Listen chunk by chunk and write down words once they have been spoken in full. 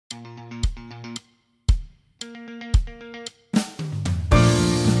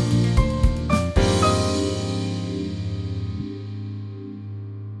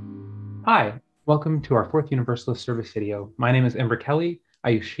Hi, welcome to our fourth Universalist service video. My name is Ember Kelly. I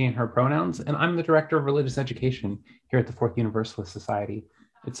use she and her pronouns, and I'm the Director of Religious Education here at the Fourth Universalist Society.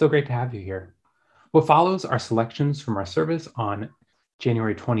 It's so great to have you here. What follows are selections from our service on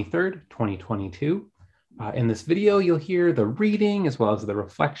January 23rd, 2022. In this video, you'll hear the reading as well as the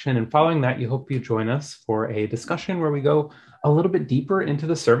reflection, and following that, you hope you join us for a discussion where we go a little bit deeper into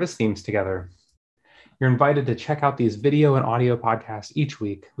the service themes together. You're invited to check out these video and audio podcasts each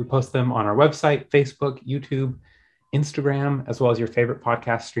week. We post them on our website, Facebook, YouTube, Instagram, as well as your favorite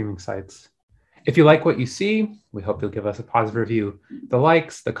podcast streaming sites. If you like what you see, we hope you'll give us a positive review. The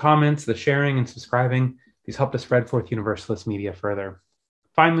likes, the comments, the sharing, and subscribing, these help to spread Fourth Universalist media further.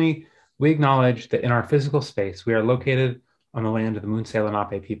 Finally, we acknowledge that in our physical space, we are located on the land of the Munsee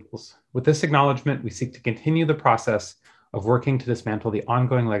Lenape peoples. With this acknowledgement, we seek to continue the process of working to dismantle the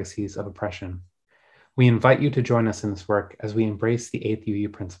ongoing legacies of oppression. We invite you to join us in this work as we embrace the 8th UU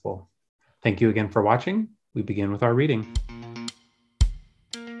principle. Thank you again for watching. We begin with our reading.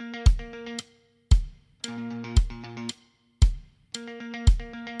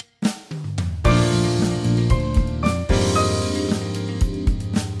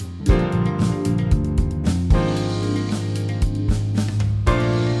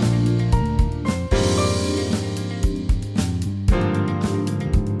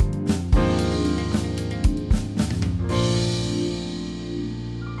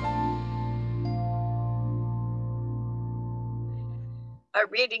 Our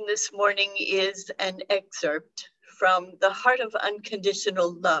reading this morning is an excerpt from The Heart of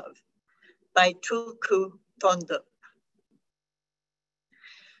Unconditional Love by Tulku Thondup.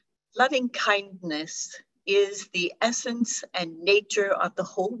 Loving kindness is the essence and nature of the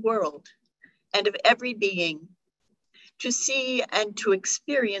whole world and of every being. To see and to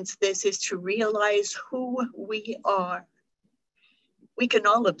experience this is to realize who we are. We can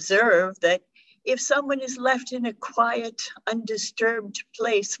all observe that if someone is left in a quiet, undisturbed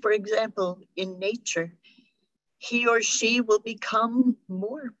place, for example, in nature, he or she will become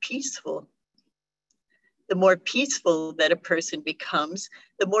more peaceful. The more peaceful that a person becomes,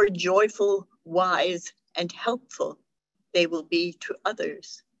 the more joyful, wise, and helpful they will be to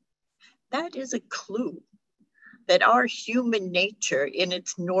others. That is a clue that our human nature in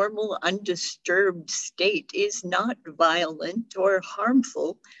its normal, undisturbed state is not violent or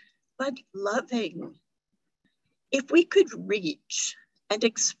harmful, but loving. If we could reach and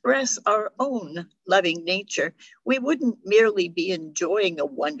express our own loving nature, we wouldn't merely be enjoying a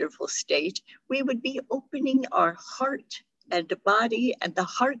wonderful state, we would be opening our heart and body and the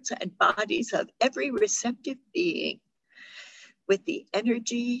hearts and bodies of every receptive being with the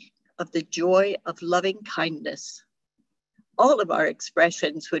energy of the joy of loving kindness. All of our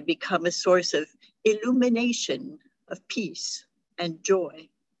expressions would become a source of illumination, of peace and joy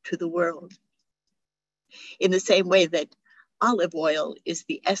to the world. In the same way that olive oil is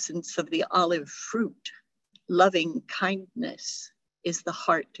the essence of the olive fruit, loving kindness is the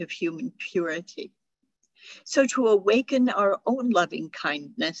heart of human purity. So to awaken our own loving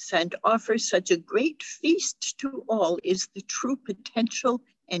kindness and offer such a great feast to all is the true potential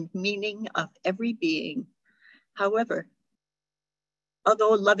and meaning of every being. However,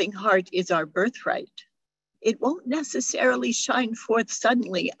 although a loving heart is our birthright, it won't necessarily shine forth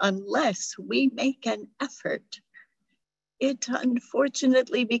suddenly unless we make an effort. It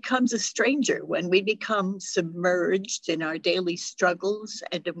unfortunately becomes a stranger when we become submerged in our daily struggles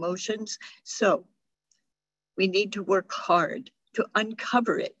and emotions. So we need to work hard to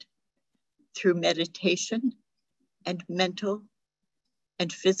uncover it through meditation and mental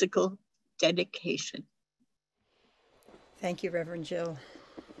and physical dedication. Thank you, Reverend Jill.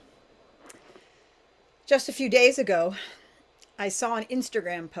 Just a few days ago, I saw an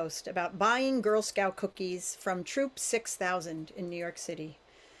Instagram post about buying Girl Scout cookies from Troop 6000 in New York City,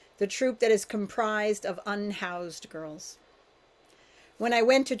 the troop that is comprised of unhoused girls. When I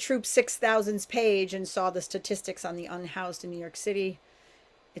went to Troop 6000's page and saw the statistics on the unhoused in New York City,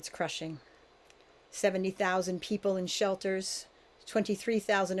 it's crushing. 70,000 people in shelters,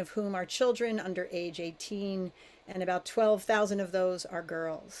 23,000 of whom are children under age 18, and about 12,000 of those are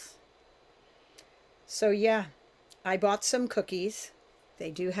girls. So yeah, I bought some cookies.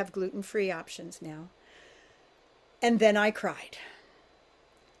 They do have gluten-free options now. And then I cried.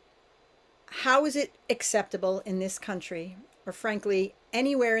 How is it acceptable in this country, or frankly,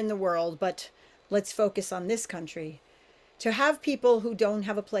 anywhere in the world, but let's focus on this country, to have people who don't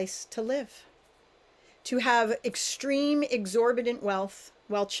have a place to live? To have extreme, exorbitant wealth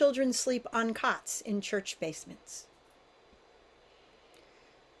while children sleep on cots in church basements?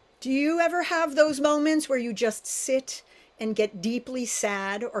 Do you ever have those moments where you just sit and get deeply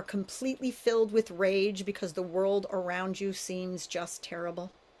sad or completely filled with rage because the world around you seems just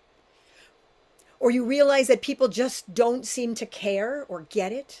terrible? Or you realize that people just don't seem to care or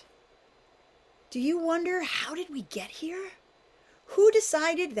get it? Do you wonder, how did we get here? Who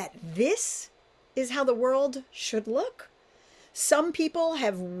decided that this is how the world should look? Some people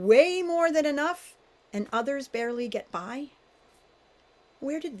have way more than enough and others barely get by.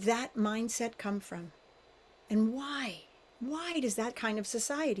 Where did that mindset come from? And why? Why does that kind of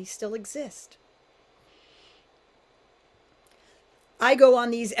society still exist? I go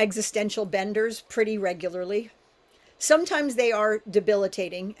on these existential benders pretty regularly. Sometimes they are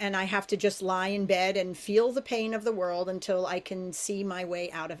debilitating, and I have to just lie in bed and feel the pain of the world until I can see my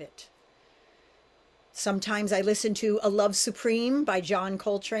way out of it. Sometimes I listen to A Love Supreme by John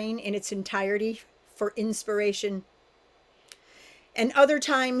Coltrane in its entirety for inspiration. And other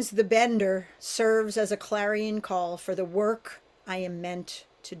times the bender serves as a clarion call for the work I am meant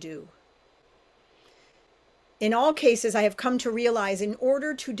to do. In all cases, I have come to realize in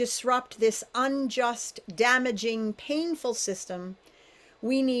order to disrupt this unjust, damaging, painful system,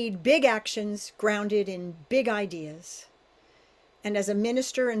 we need big actions grounded in big ideas. And as a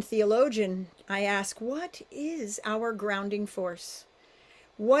minister and theologian, I ask, what is our grounding force?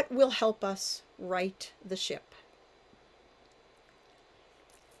 What will help us right the ship?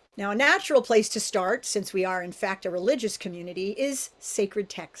 Now, a natural place to start, since we are in fact a religious community, is sacred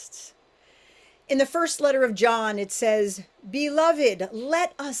texts. In the first letter of John, it says, "Beloved,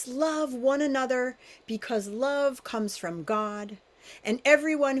 let us love one another because love comes from God, and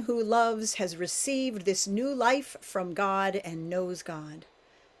everyone who loves has received this new life from God and knows God.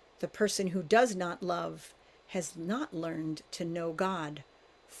 The person who does not love has not learned to know God,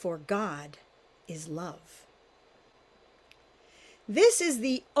 for God is love." This is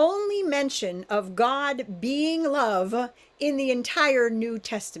the only mention of God being love in the entire New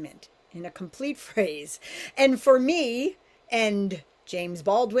Testament, in a complete phrase. And for me, and James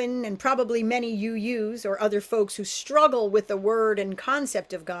Baldwin, and probably many UUs or other folks who struggle with the word and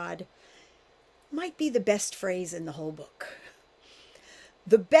concept of God, might be the best phrase in the whole book.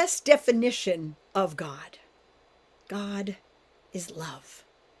 The best definition of God. God is love.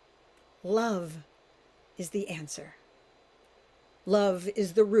 Love is the answer. Love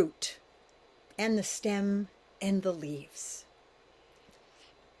is the root and the stem and the leaves.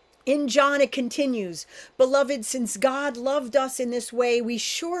 In John it continues, "Beloved, since God loved us in this way, we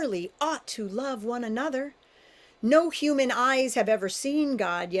surely ought to love one another. No human eyes have ever seen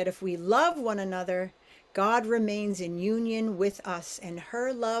God, yet if we love one another, God remains in union with us, and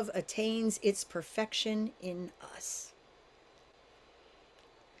her love attains its perfection in us."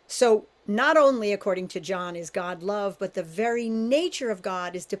 So, not only, according to John, is God love, but the very nature of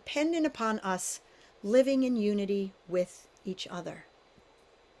God is dependent upon us living in unity with each other.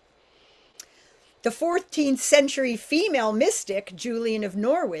 The 14th century female mystic, Julian of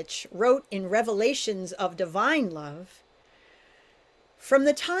Norwich, wrote in Revelations of Divine Love, "From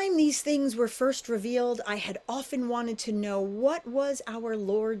the time these things were first revealed, I had often wanted to know what was our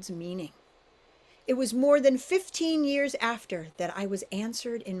Lord's meaning. It was more than 15 years after that I was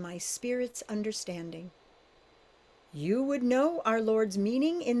answered in my spirit's understanding. You would know our Lord's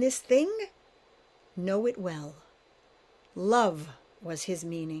meaning in this thing? Know it well. Love was his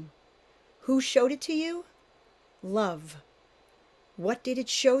meaning. Who showed it to you? Love. What did it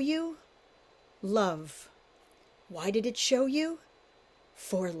show you? Love. Why did it show you?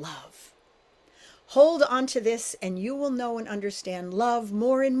 For love. Hold on to this and you will know and understand love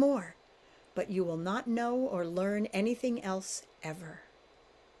more and more, but you will not know or learn anything else ever."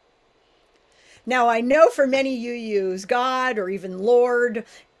 Now, I know for many UUs, God or even Lord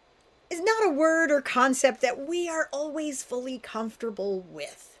is not a word or concept that we are always fully comfortable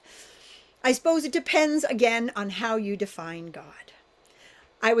with. I suppose it depends, again, on how you define God.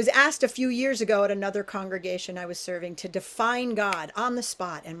 I was asked a few years ago at another congregation I was serving to define God on the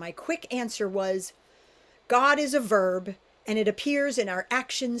spot, and my quick answer was, God is a verb, and it appears in our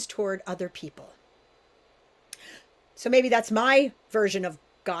actions toward other people. So maybe that's my version of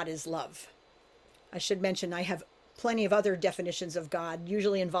God is love. I should mention I have plenty of other definitions of God,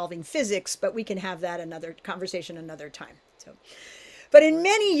 usually involving physics, but we can have that another conversation another time. But in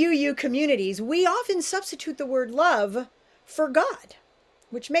many UU communities, we often substitute the word love for God,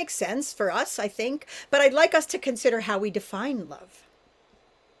 which makes sense for us, I think, but I'd like us to consider how we define love.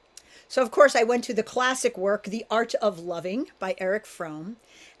 So, of course, I went to the classic work, The Art of Loving by Erich Fromm,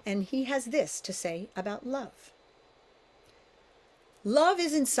 and he has this to say about love. Love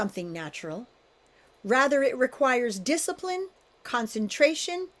isn't something natural. Rather, it requires discipline,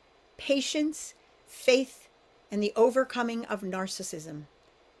 concentration, patience, faith, and the overcoming of narcissism.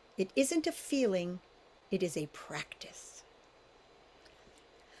 It isn't a feeling, it is a practice.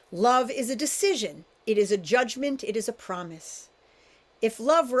 Love is a decision. It is a judgment. It is a promise. If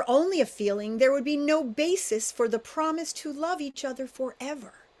love were only a feeling, there would be no basis for the promise to love each other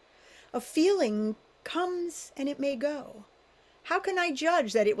forever. A feeling comes and it may go. How can I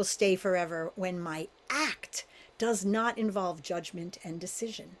judge that it will stay forever when my act does not involve judgment and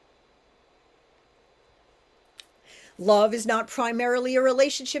decision? Love is not primarily a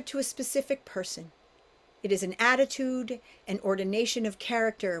relationship to a specific person. It is an attitude, an ordination of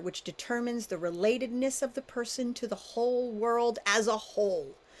character which determines the relatedness of the person to the whole world as a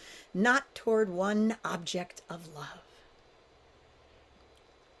whole, not toward one object of love.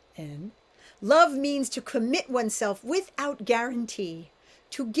 And love means to commit oneself without guarantee,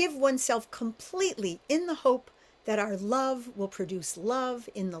 to give oneself completely in the hope that our love will produce love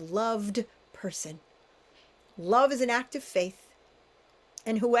in the loved person. Love is an act of faith,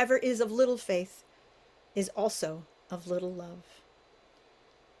 and whoever is of little faith is also of little love.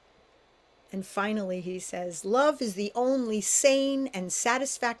 And finally, he says, love is the only sane and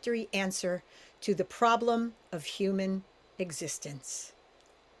satisfactory answer to the problem of human existence.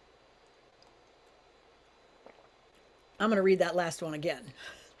 I'm going to read that last one again.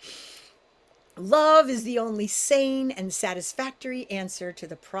 Love is the only sane and satisfactory answer to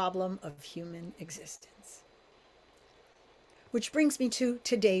the problem of human existence. Which brings me to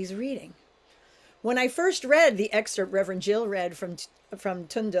today's reading. When I first read the excerpt Reverend Jill read from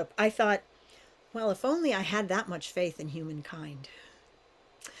Tundup, I thought, well, if only I had that much faith in humankind.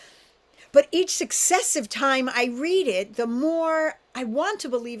 But each successive time I read it, the more I want to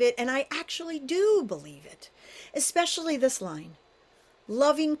believe it, and I actually do believe it. Especially this line,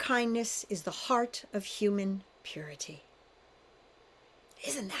 loving kindness is the heart of human purity.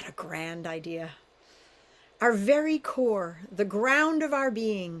 Isn't that a grand idea? Our very core, the ground of our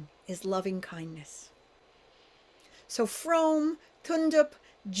being, is loving kindness. So Fromm, Tundup,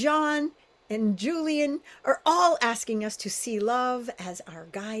 John, and Julian are all asking us to see love as our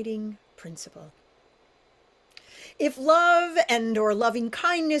guiding principle. If love and or loving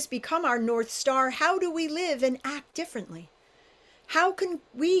kindness become our North Star, how do we live and act differently? How can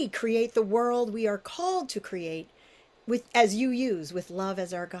we create the world we are called to create with love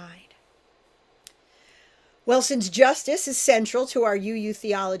as our guide? Well, since justice is central to our UU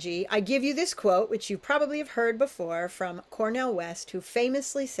theology, I give you this quote, which you probably have heard before, from Cornel West, who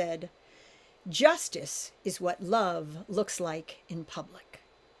famously said, "Justice is what love looks like in public."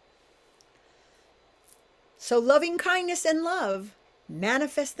 So loving kindness and love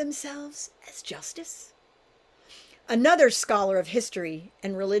manifest themselves as justice. Another scholar of history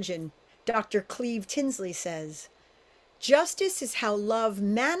and religion, Dr. Cleve Tinsley, says, justice is how love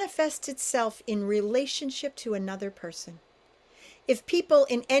manifests itself in relationship to another person. If people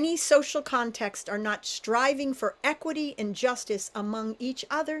in any social context are not striving for equity and justice among each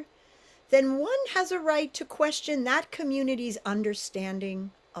other, then one has a right to question that community's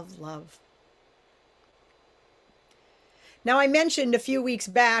understanding of love. Now, I mentioned a few weeks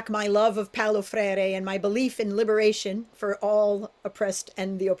back my love of Paulo Freire and my belief in liberation for all oppressed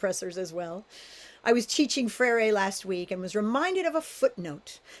and the oppressors as well. I was teaching Freire last week and was reminded of a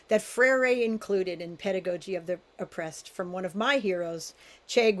footnote that Freire included in Pedagogy of the Oppressed from one of my heroes,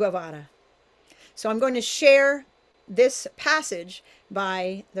 Che Guevara. So I'm going to share this passage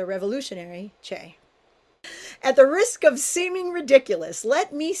by the revolutionary Che. At the risk of seeming ridiculous,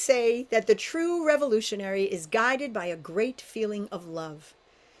 let me say that the true revolutionary is guided by a great feeling of love.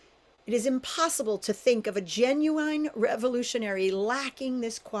 It is impossible to think of a genuine revolutionary lacking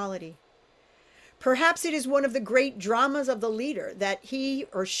this quality. Perhaps it is one of the great dramas of the leader that he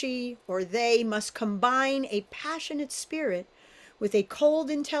or she or they must combine a passionate spirit with a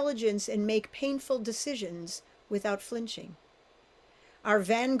cold intelligence and make painful decisions without flinching. Our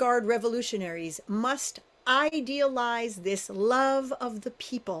vanguard revolutionaries must idealize this love of the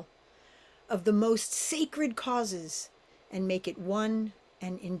people, of the most sacred causes, and make it one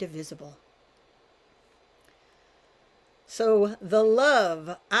and indivisible. So the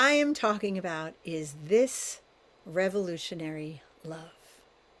love I am talking about is this revolutionary love.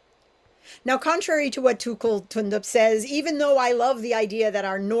 Now, contrary to what Tuchel Tundup says, even though I love the idea that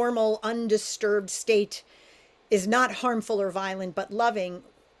our normal, undisturbed state is not harmful or violent, but loving,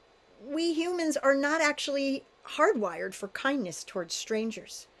 we humans are not actually hardwired for kindness towards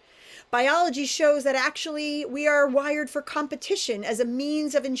strangers. Biology shows that actually we are wired for competition as a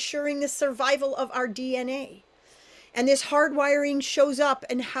means of ensuring the survival of our DNA. And this hardwiring shows up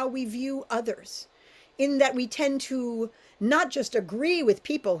in how we view others, in that we tend to not just agree with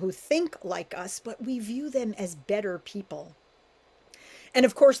people who think like us, but we view them as better people. And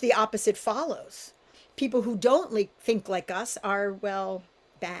of course, the opposite follows. People who don't think like us are, well,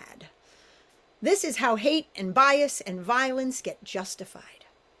 bad. This is how hate and bias and violence get justified.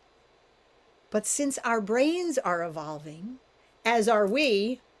 But since our brains are evolving, as are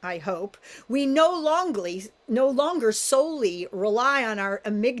we, I hope, we no longer solely rely on our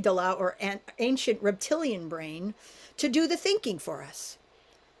amygdala or an ancient reptilian brain to do the thinking for us.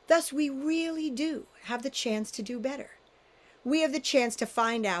 Thus, we really do have the chance to do better. We have the chance to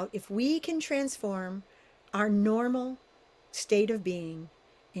find out if we can transform our normal state of being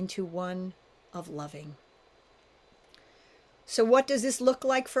into one of loving. So what does this look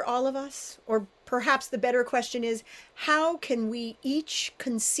like for all of us? Or perhaps the better question is, how can we each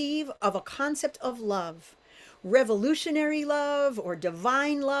conceive of a concept of love, revolutionary love or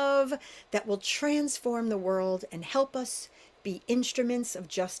divine love, that will transform the world and help us be instruments of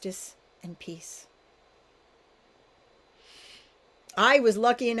justice and peace? I was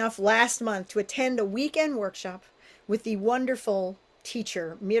lucky enough last month to attend a weekend workshop with the wonderful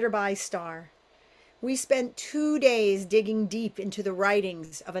teacher, Mirabai Starr. We spent 2 days digging deep into the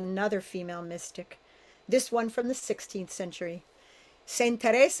writings of another female mystic, this one from the 16th century, Saint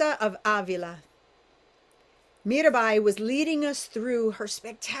Teresa of Avila. Mirabai was leading us through her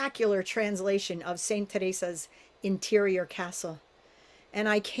spectacular translation of Saint Teresa's Interior Castle, and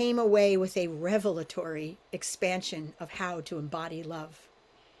I came away with a revelatory expansion of how to embody love.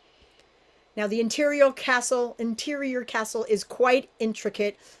 Now, the Interior Castle is quite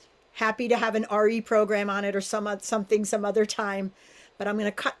intricate. Happy to have an RE program on it or something some other time, but I'm going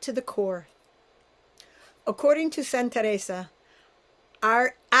to cut to the core. According to Saint Teresa,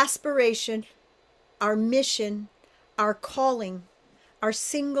 our aspiration, our mission, our calling, our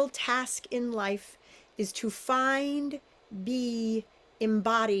single task in life is to find,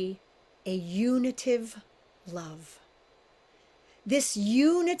 embody a unitive love. This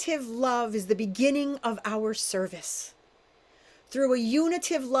unitive love is the beginning of our service. Through a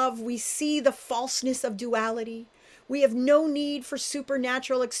unitive love, we see the falseness of duality. We have no need for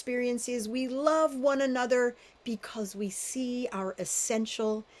supernatural experiences. We love one another because we see our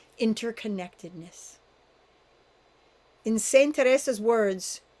essential interconnectedness. In Saint Teresa's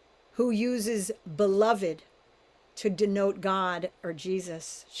words, who uses beloved to denote God or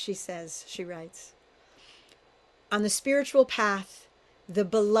Jesus, she writes, on the spiritual path, the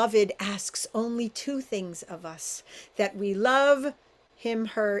beloved asks only 2 things of us: that we love him,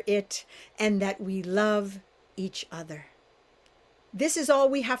 her, it, and that we love each other. This is all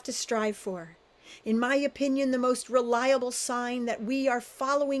we have to strive for. In my opinion, the most reliable sign that we are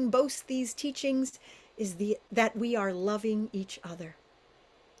following both these teachings is that we are loving each other.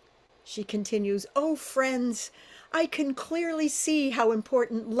 She continues, "Oh, friends, I can clearly see how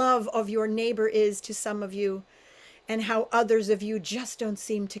important love of your neighbor is to some of you, and how others of you just don't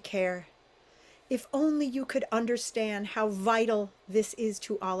seem to care. If only you could understand how vital this is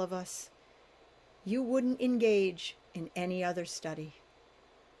to all of us, you wouldn't engage in any other study."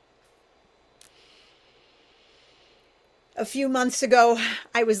 A few months ago,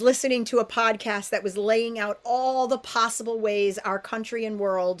 I was listening to a podcast that was laying out all the possible ways our country and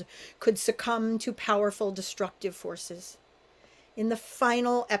world could succumb to powerful destructive forces. In the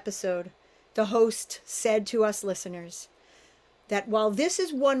final episode, the host said to us listeners that while this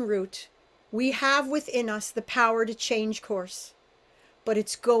is one route, we have within us the power to change course, but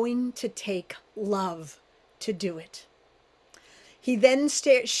it's going to take love to do it. He then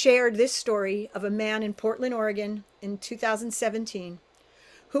shared this story of a man in Portland, Oregon in 2017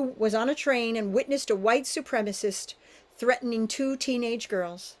 who was on a train and witnessed a white supremacist threatening 2 teenage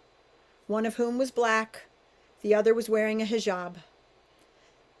girls, one of whom was black, the other was wearing a hijab.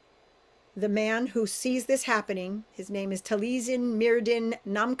 The man who sees this happening, his name is Talizin Mirdin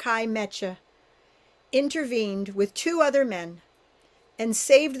Namkai Mecha, intervened with 2 other men and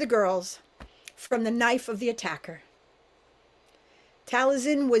saved the girls from the knife of the attacker.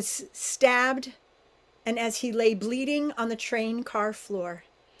 Talizin was stabbed, and as he lay bleeding on the train car floor,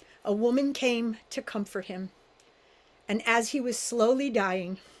 a woman came to comfort him. And as he was slowly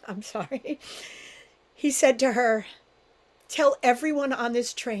dying, he said to her, "Tell everyone on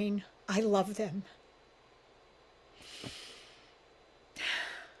this train I love them."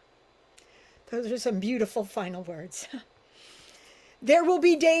 Those are some beautiful final words. There will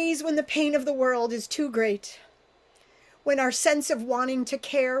be days when the pain of the world is too great, when our sense of wanting to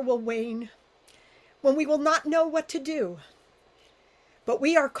care will wane, when we will not know what to do. But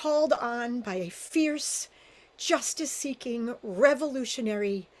we are called on by a fierce, justice-seeking,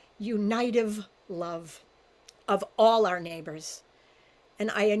 revolutionary, unitive love of all our neighbors.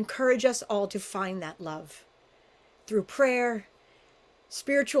 And I encourage us all to find that love through prayer,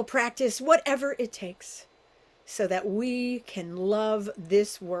 spiritual practice, whatever it takes, so that we can love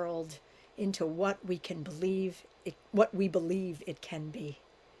this world into what we believe it can be.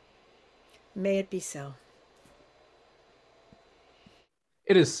 May it be so.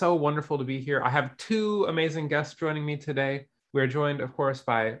 It is so wonderful to be here. I have two amazing guests joining me today. We're joined, of course,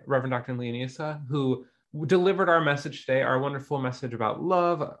 by Reverend Dr. Leonisa, who delivered our message today, our wonderful message about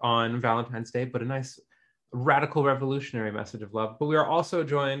love on Valentine's Day, but a nice radical revolutionary message of love. But we are also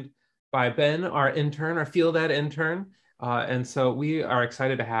joined by Ben, our intern, our field ed intern. And so we are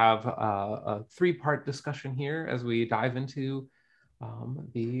excited to have a three-part discussion here as we dive into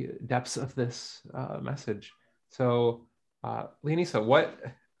the depths of this message. So Leonisa,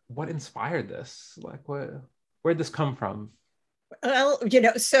 what inspired this? Like, where'd this come from? Well,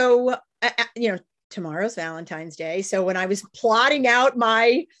 tomorrow's Valentine's Day. So when I was plotting out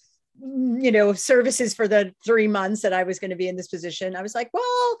my, services for the 3 months that I was going to be in this position, I was like,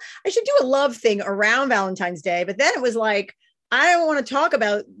 well, I should do a love thing around Valentine's Day. But then it was like, I don't want to talk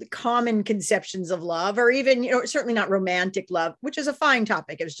about the common conceptions of love, or even, certainly not romantic love, which is a fine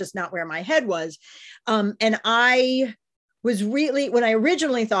topic. It was just not where my head was. And I was really, when I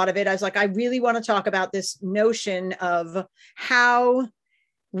originally thought of it, I was like, I really want to talk about this notion of how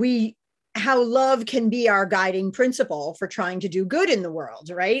love can be our guiding principle for trying to do good in the world,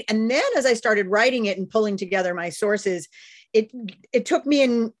 right? And then as I started writing it and pulling together my sources, it took me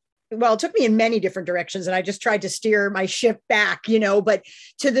in many different directions, and I just tried to steer my ship back, but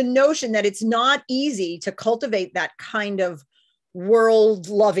to the notion that it's not easy to cultivate that kind of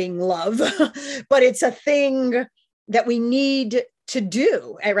world-loving love, but it's a thing that we need to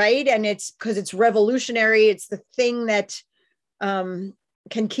do, right? And it's because it's revolutionary. It's the thing that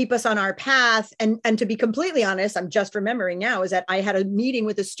can keep us on our path. And to be completely honest, I'm just remembering now, is that I had a meeting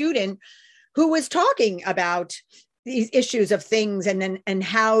with a student who was talking about these issues of things, and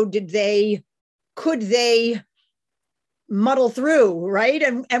how could they muddle through, right?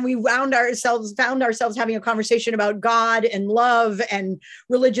 And we found ourselves having a conversation about God and love and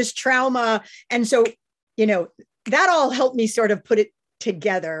religious trauma. And so, that all helped me sort of put it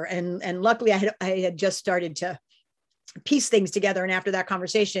together. And luckily I had just started to piece things together. And after that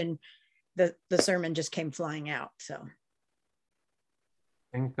conversation, the sermon just came flying out. So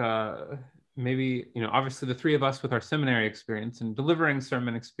I think maybe, obviously the three of us with our seminary experience and delivering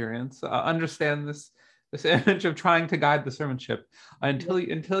sermon experience understand this image of trying to guide the sermonship.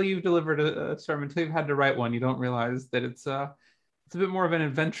 Until you've delivered a sermon, until you've had to write one, you don't realize that it's a bit more of an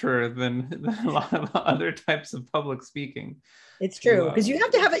adventure than a lot of other types of public speaking. It's true, because you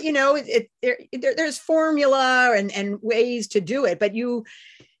have to have it, there's formula and ways to do it, but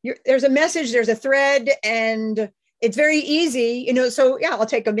there's a message, there's a thread, and it's very easy, so yeah, I'll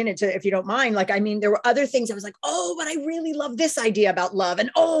take a minute to, if you don't mind. There were other things I was like, oh, but I really love this idea about love.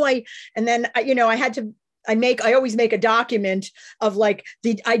 And I always make a document of like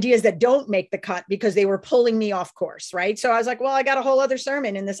the ideas that don't make the cut, because they were pulling me off course, right? So I was like, well, I got a whole other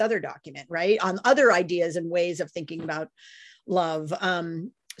sermon in this other document, right, on other ideas and ways of thinking about love.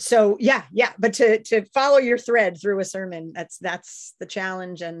 So yeah, but to follow your thread through a sermon, that's the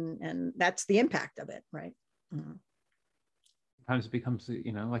challenge, and that's the impact of it, right? Mm-hmm. Sometimes it becomes,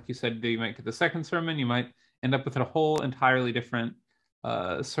 like you said, you might get the second sermon, you might end up with a whole entirely different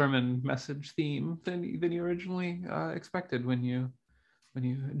sermon message theme than you originally expected when you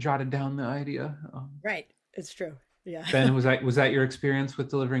jotted down the idea. Right, it's true. Yeah. Ben, was that your experience with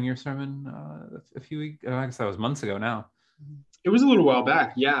delivering your sermon a few weeks? I guess that was months ago now. It was a little while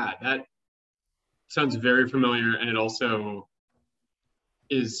back. Yeah, that sounds very familiar, and it also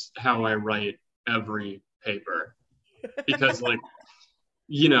is how I write every paper, because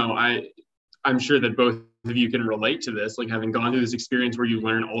I'm sure that both of you can relate to this, like having gone through this experience where you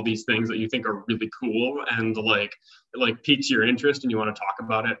learn all these things that you think are really cool, and it piques your interest and you want to talk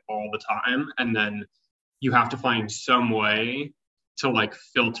about it all the time, and then you have to find some way to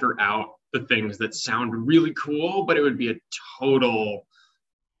filter out the things that sound really cool, but it would be a total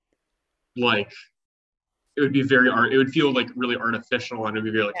it would feel really artificial, and it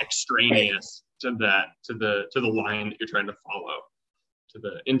would be very extraneous to the line that you're trying to follow, to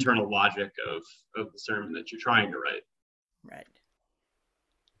the internal logic of the sermon that you're trying to write. Right.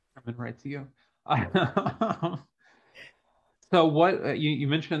 Sermon right to you. So what you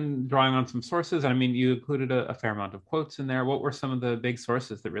mentioned drawing on some sources. I mean, you included a fair amount of quotes in there. What were some of the big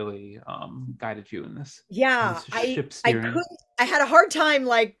sources that really guided you in this? Yeah, ship I steering? had a hard time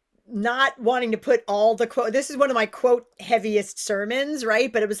not wanting to put all the quote. This is one of my quote heaviest sermons,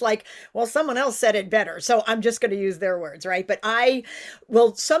 right? But it was like, well, someone else said it better, so I'm just going to use their words, right? But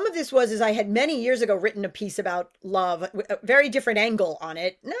some of this is I had many years ago written a piece about love, a very different angle on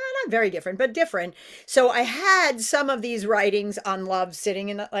it. No, not very different, but different. So I had some of these writings on love sitting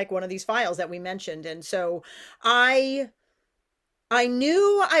in like one of these files that we mentioned, and so I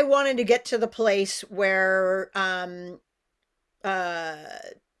knew I wanted to get to the place where uh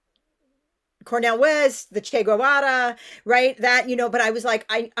Cornel West, the Che Guevara, right? That, but I was like,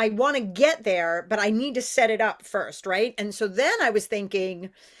 I want to get there, but I need to set it up first, right? And so then I was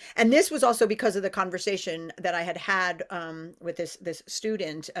thinking, and this was also because of the conversation that I had with this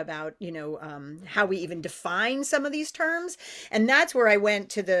student about, how we even define some of these terms. And that's where I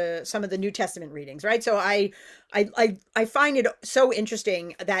went to some of the New Testament readings, right? So I find it so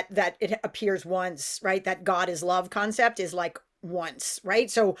interesting that it appears once, right? That God is love concept is like once, right?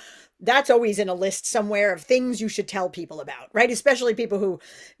 So that's always in a list somewhere of things you should tell people about, right? Especially people who,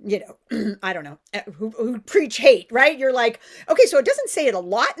 I don't know, who preach hate, right? You're like, okay, so it doesn't say it a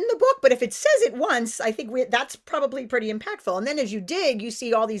lot in the book, but if it says it once, I think that's probably pretty impactful. And then as you dig, you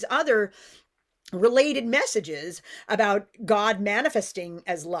see all these other related messages about God manifesting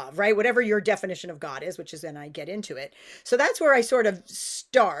as love, right? Whatever your definition of God is, which is then I get into it. So that's where I sort of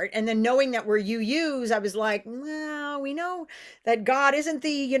start. And then knowing that we're UUs, I was like, well, we know that God isn't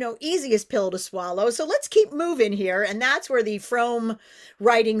the, easiest pill to swallow. So let's keep moving here. And that's where the Fromm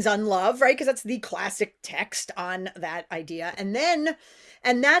writings on love, right? Because that's the classic text on that idea. And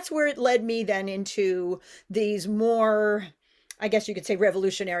that's where it led me then into these more, I guess you could say,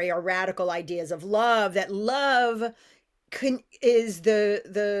 revolutionary or radical ideas of love, that love is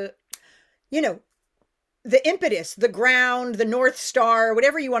the impetus, the ground, the North Star,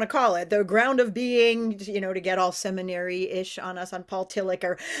 whatever you want to call it, the ground of being, to get all seminary-ish on us on Paul Tillich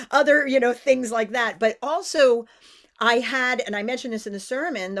or other, things like that. But also I had, and I mentioned this in the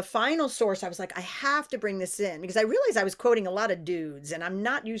sermon, the final source, I was like, I have to bring this in because I realized I was quoting a lot of dudes and I'm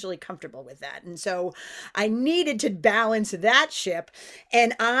not usually comfortable with that. And so I needed to balance that ship.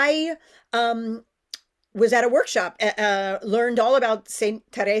 And I was at a workshop, learned all about Saint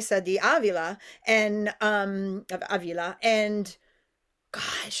Teresa de Avila and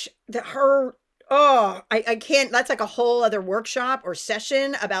gosh, I can't, that's like a whole other workshop or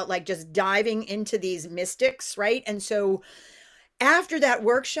session about like just diving into these mystics, right? And so after that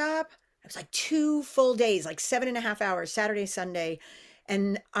workshop, it was like 2 full days, like 7.5 hours, Saturday, Sunday.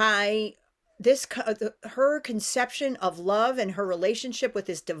 And her conception of love and her relationship with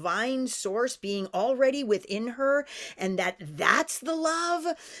this divine source being already within her, and that's the love,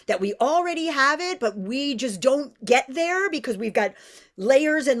 that we already have it, but we just don't get there because we've got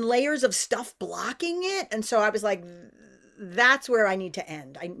layers and layers of stuff blocking it. And so I was like, that's where I need to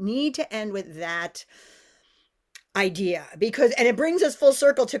end. I need to end with that idea and it brings us full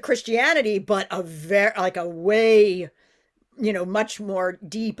circle to Christianity, but a way, much more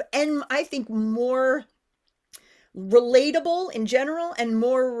deep and I think more relatable in general and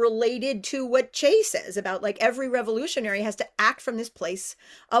more related to what Che says about like every revolutionary has to act from this place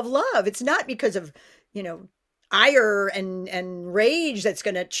of love. It's not because of, ire and rage that's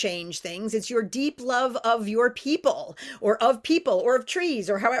going to change things. It's your deep love of your people or of trees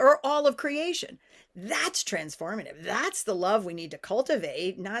or however, or all of creation. That's transformative. That's the love we need to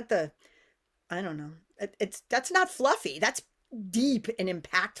cultivate, not I don't know. That's not fluffy. That's deep and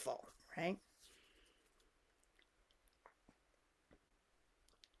impactful, right?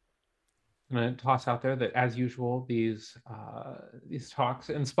 I'm going to toss out there that, as usual, these talks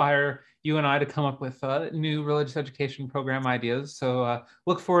inspire you and I to come up with new religious education program ideas. So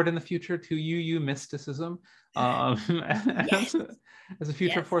look forward in the future to UU mysticism Yes. as a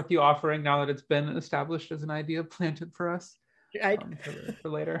future fourth U offering. Now that it's been established as an idea planted for us for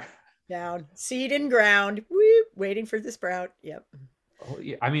later. Down, seed in ground, whoop, waiting for the sprout. Yep. Oh,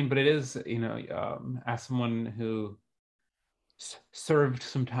 yeah. I mean, but it is, as someone who served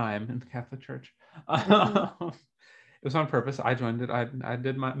some time in the Catholic Church, it was on purpose. I joined it. I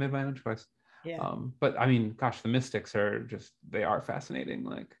made my own choice. Yeah. But I mean, gosh, the mystics they are fascinating.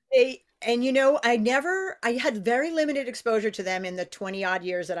 Like I had very limited exposure to them in the 20 odd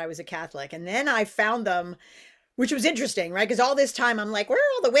years that I was a Catholic. And then I found them, which was interesting, right? Because all this time I'm like, where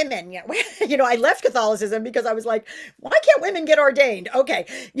are all the women? I left Catholicism because I was like, why can't women get ordained? Okay.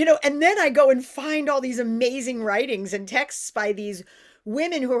 And then I go and find all these amazing writings and texts by these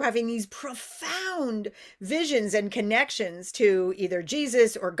women who are having these profound visions and connections to either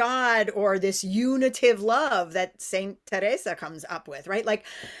Jesus or God or this unitive love that Saint Teresa comes up with, right? Like,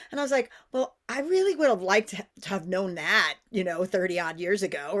 and I was like, well, I really would have liked to have known that, 30 odd years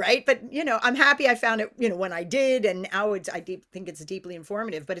ago, right? But, I'm happy I found it, when I did, and now think it's deeply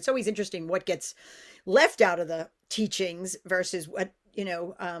informative, but it's always interesting what gets left out of the teachings versus what,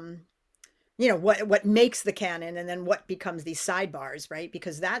 what makes the canon, and then what becomes these sidebars, right?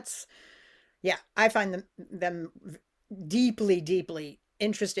 Because I find them deeply, deeply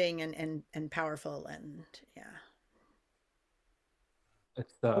interesting and powerful, and yeah.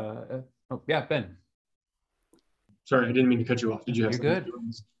 It's yeah, Ben. Sorry, I didn't mean to cut you off. Did you have You're something?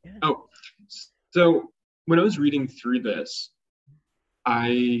 good. Yeah. Oh, so when I was reading through this,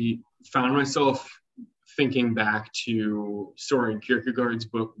 I found myself thinking back to Soren Kierkegaard's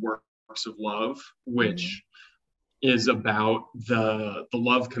book Works of Love, which is about the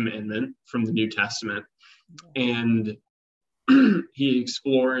love commandment from the New Testament. And he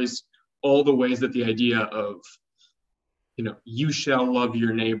explores all the ways that the idea of, you shall love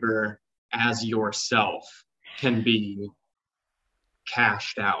your neighbor as yourself can be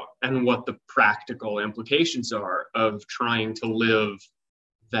cashed out, and what the practical implications are of trying to live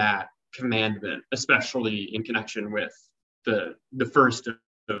that commandment, especially in connection with the first of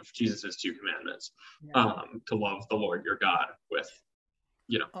Jesus's two commandments, to love the Lord your God with,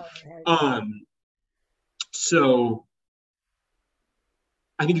 so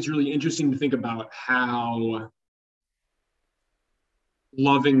I think it's really interesting to think about how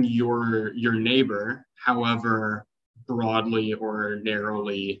loving your neighbor, however broadly or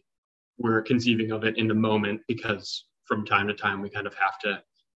narrowly we're conceiving of it in the moment, because from time to time we kind of have to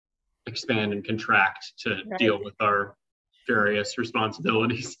expand and contract to deal with our various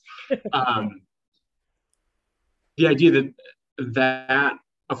responsibilities. The idea that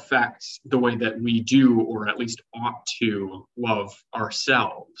affects the way that we do, or at least ought to, love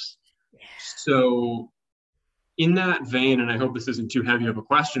ourselves. So in that vein, and I hope this isn't too heavy of a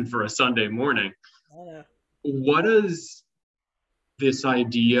question for a Sunday morning, what does this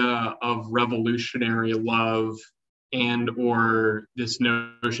idea of revolutionary love and or this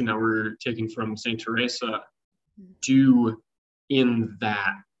notion that we're taking from Saint Teresa do in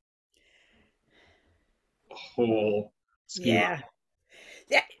that whole schema?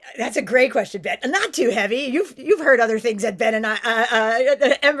 Yeah, that's a great question, Ben. And not too heavy. You've heard other things that Ben and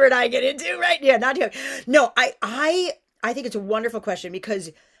Ember and I get into, right? Yeah, not too heavy. No, I think it's a wonderful question,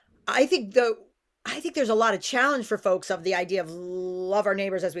 because I think there's a lot of challenge for folks of the idea of love our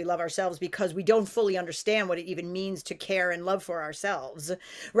neighbors as we love ourselves, because we don't fully understand what it even means to care and love for ourselves,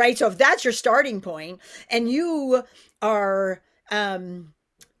 right? So if that's your starting point, and you are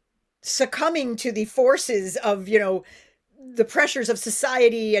succumbing to the forces of, the pressures of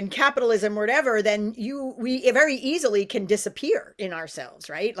society and capitalism or whatever, then we very easily can disappear in ourselves,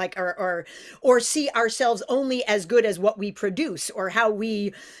 right? Like, or see ourselves only as good as what we produce, or how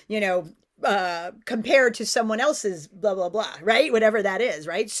we, compared to someone else's blah, blah, blah, right? Whatever that is,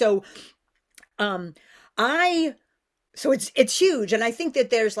 right? So, it's huge. And I think that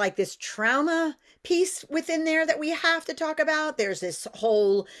there's like this trauma piece within there that we have to talk about. There's this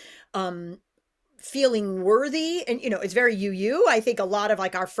whole, feeling worthy, and it's very I think a lot of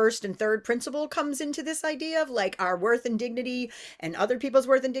like our first and third principle comes into this idea of like our worth and dignity, and other people's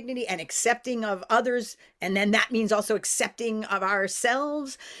worth and dignity, and accepting of others, and then that means also accepting of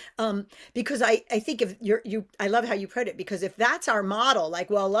ourselves, because I think if I love how you put it, because if that's our model,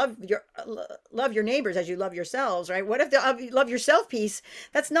 like, well, love your neighbors as you love yourselves, right? What if the love yourself piece,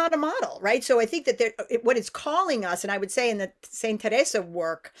 that's not a model, right? So I think that what it's calling us, and I would say in the Saint Teresa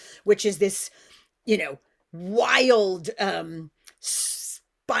work, which is this wild,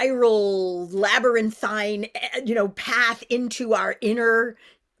 spiral, labyrinthine, path into our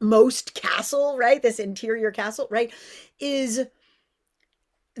innermost castle, right? This interior castle, right? Is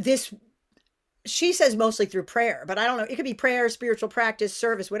this, she says, mostly through prayer, but I don't know, it could be prayer, spiritual practice,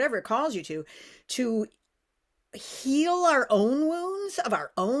 service, whatever it calls you to heal our own wounds of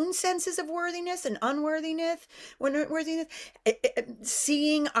our own senses of worthiness and unworthiness,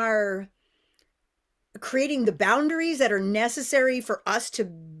 seeing creating the boundaries that are necessary for us to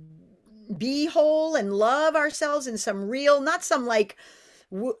be whole and love ourselves in some real, not some like,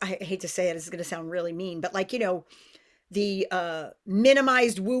 I hate to say it, it's going to sound really mean, but like, the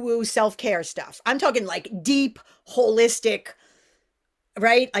minimized woo-woo self-care stuff. I'm talking like deep, holistic,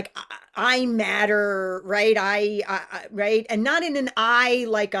 right? Like I matter, right? I right? And not in an I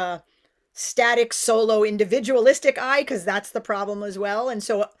like a static, solo, individualistic I, because that's the problem as well. And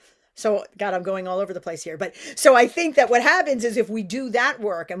so So, God, I'm going all over the place here. But so I think that what happens is if we do that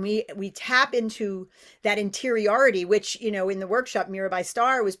work and we tap into that interiority, which, you know, in the workshop, Mirabai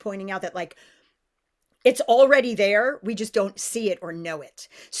Starr was pointing out that like it's already there. We just don't see it or know it.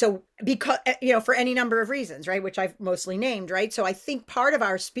 So because, you know, for any number of reasons, right, which I've mostly named, right? So I think part of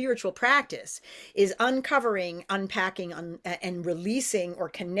our spiritual practice is uncovering, unpacking, and releasing or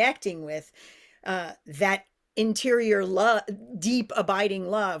connecting with that interior love, deep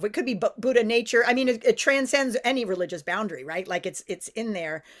abiding love. It could be Buddha nature. I mean, it transcends any religious boundary, right? Like it's in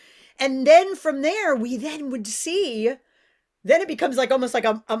there. And then from there, we then would see, then it becomes like almost like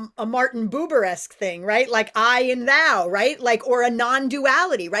a Martin Buber-esque thing, right? Like I and thou, right? Like, or a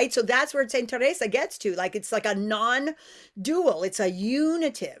non-duality, right? So that's where Saint Teresa gets to. Like, it's like a non-dual, it's a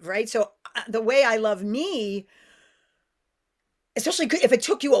unitive, right? So the way I love me, especially if it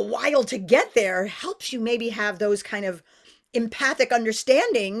took you a while to get there, helps you maybe have those kind of empathic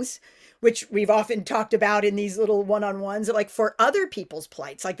understandings, which we've often talked about in these little one-on-ones, like for other people's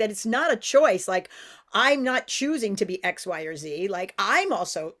plights, like that it's not a choice. Like I'm not choosing to be X, Y, or Z. Like I'm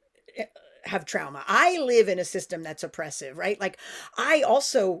also have trauma. I live in a system that's oppressive, right? Like I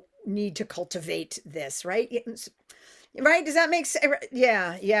also need to cultivate this, right? Right? Does that make sense?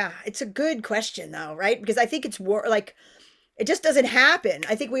 Yeah, yeah. It's a good question though, right? Because I think it's like, it just doesn't happen.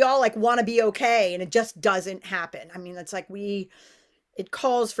 I think we all like want to be okay and it just doesn't happen. I mean, it's like it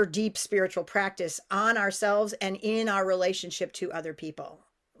calls for deep spiritual practice on ourselves and in our relationship to other people.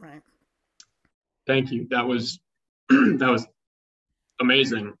 Right. Thank you. That was that was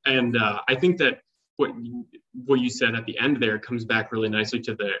amazing. And I think that what you said at the end there comes back really nicely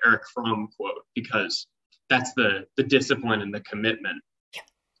to the Erich Fromm quote, because that's the discipline and the commitment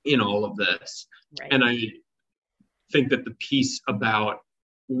in all of this. Right. And I think that the piece about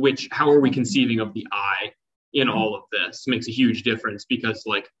how are we conceiving of the I in all of this makes a huge difference, because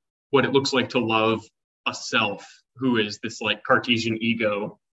like what it looks like to love a self who is this like Cartesian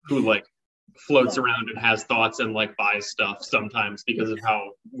ego who like floats around and has thoughts and like buys stuff sometimes because of how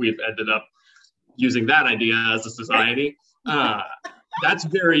we've ended up using that idea as a society. That's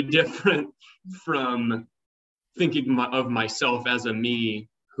very different from thinking of myself as a me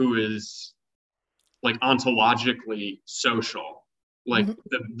who is like ontologically social, like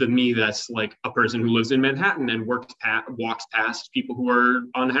the me that's like a person who lives in Manhattan and walks past people who are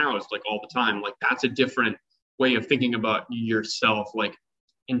unhoused like all the time. Like that's a different way of thinking about yourself, like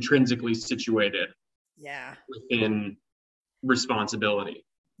intrinsically situated within responsibility.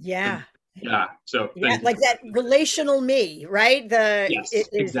 So like that relational me, right?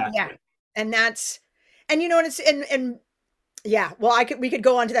 Exactly. And that's, and you know, and it's and yeah, well, we could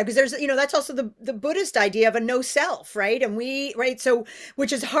go on to that because there's, you know, that's also the Buddhist idea of a no self, right? And so,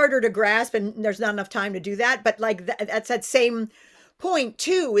 which is harder to grasp, and there's not enough time to do that. But like that's that same point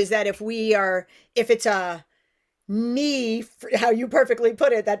too, is that if it's a me, how you perfectly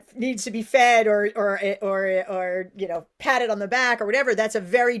put it, that needs to be fed or you know, patted on the back or whatever, that's a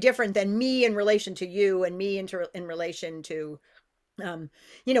very different than me in relation to you and me in relation to,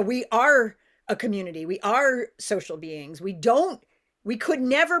 you know, we are a community. We are social beings. We could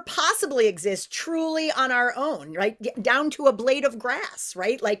never possibly exist truly on our own, right? Down to a blade of grass,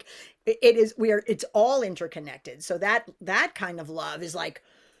 right? Like it's all interconnected. So that kind of love is like,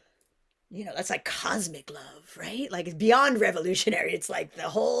 you know, that's like cosmic love, right? Like it's beyond revolutionary. It's like the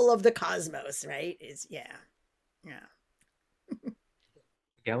whole of the cosmos, right?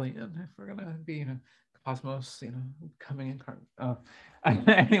 Hegelian, if we're gonna be, you know, cosmos, you know, coming in.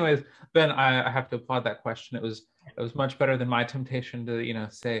 Anyways, Ben, I have to applaud that question. It was much better than my temptation to, you know,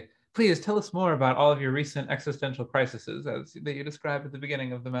 say, please tell us more about all of your recent existential crises that you described at the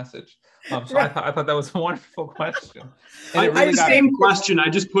beginning of the message. So right. I thought that was a wonderful question. And it really same question. I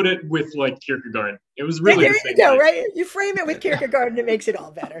just put it with like Kierkegaard. It was really there you go, right? You frame it with Kierkegaard and it makes it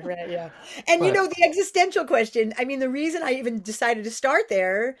all better, right? Yeah. And you know, the existential question, I mean, the reason I even decided to start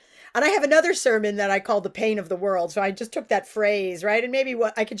there, and I have another sermon that I call The Pain of the World. So I just took that phrase, right? And maybe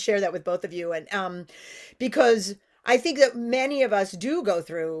I could share that with both of you. And because I think that many of us do go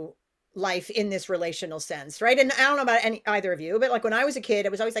through life in this relational sense, right? And I don't know about either of you, but like when I was a kid,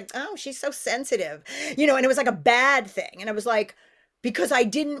 it was always like, oh, she's so sensitive, you know, and it was like a bad thing. And I was like, because I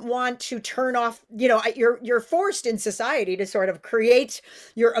didn't want to turn off, you know, you're forced in society to sort of create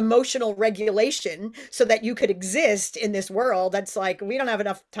your emotional regulation so that you could exist in this world that's like, we don't have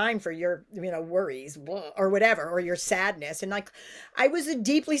enough time for your, you know, worries or whatever, or your sadness. And like, I was a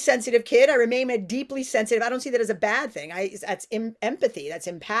deeply sensitive kid. I remain a deeply sensitive. I don't see that as a bad thing. That's empathy. That's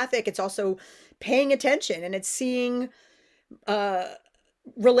empathic. It's also paying attention, and it's seeing,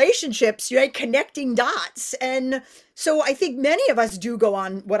 relationships, right? Connecting dots. And so I think many of us do go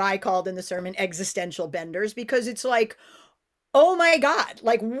on what I called in the sermon existential benders, because it's like, oh my God,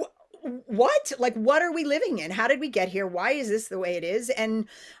 like what? Like, what are we living in? How did we get here? Why is this the way it is? And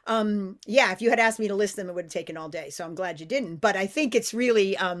yeah, if you had asked me to list them, it would have taken all day. So I'm glad you didn't. But I think it's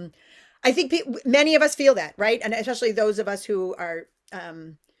really, I think many of us feel that, right? And especially those of us who are,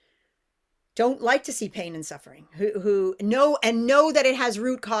 don't like to see pain and suffering, who know that it has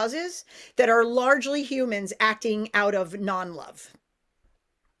root causes that are largely humans acting out of non-love,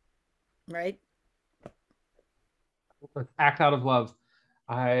 right? Let's act out of love.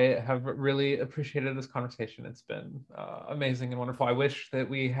 I have really appreciated this conversation. It's been amazing and wonderful. I wish that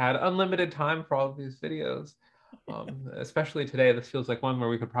we had unlimited time for all of these videos, especially today. This feels like one where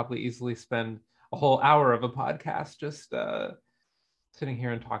we could probably easily spend a whole hour of a podcast just sitting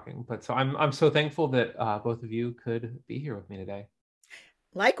here and talking. But so I'm so thankful that both of you could be here with me today.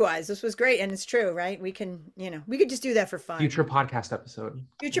 Likewise, this was great, and it's true, right? We can, we could just do that for fun. Future podcast episode.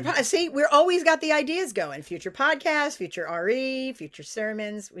 See, we're always got the ideas going. Future podcasts, future RE, future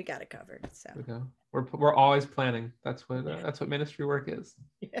sermons. We got it covered. So we go. We're always planning. That's what ministry work is.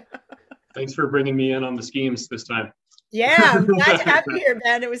 Yeah. Thanks for bringing me in on the schemes this time. Yeah, I'm glad to have you here,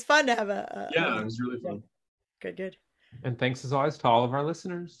 man. It was fun to have yeah, it was really fun. Good. And thanks as always to all of our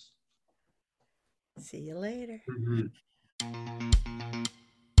listeners. See you later. Mm-hmm.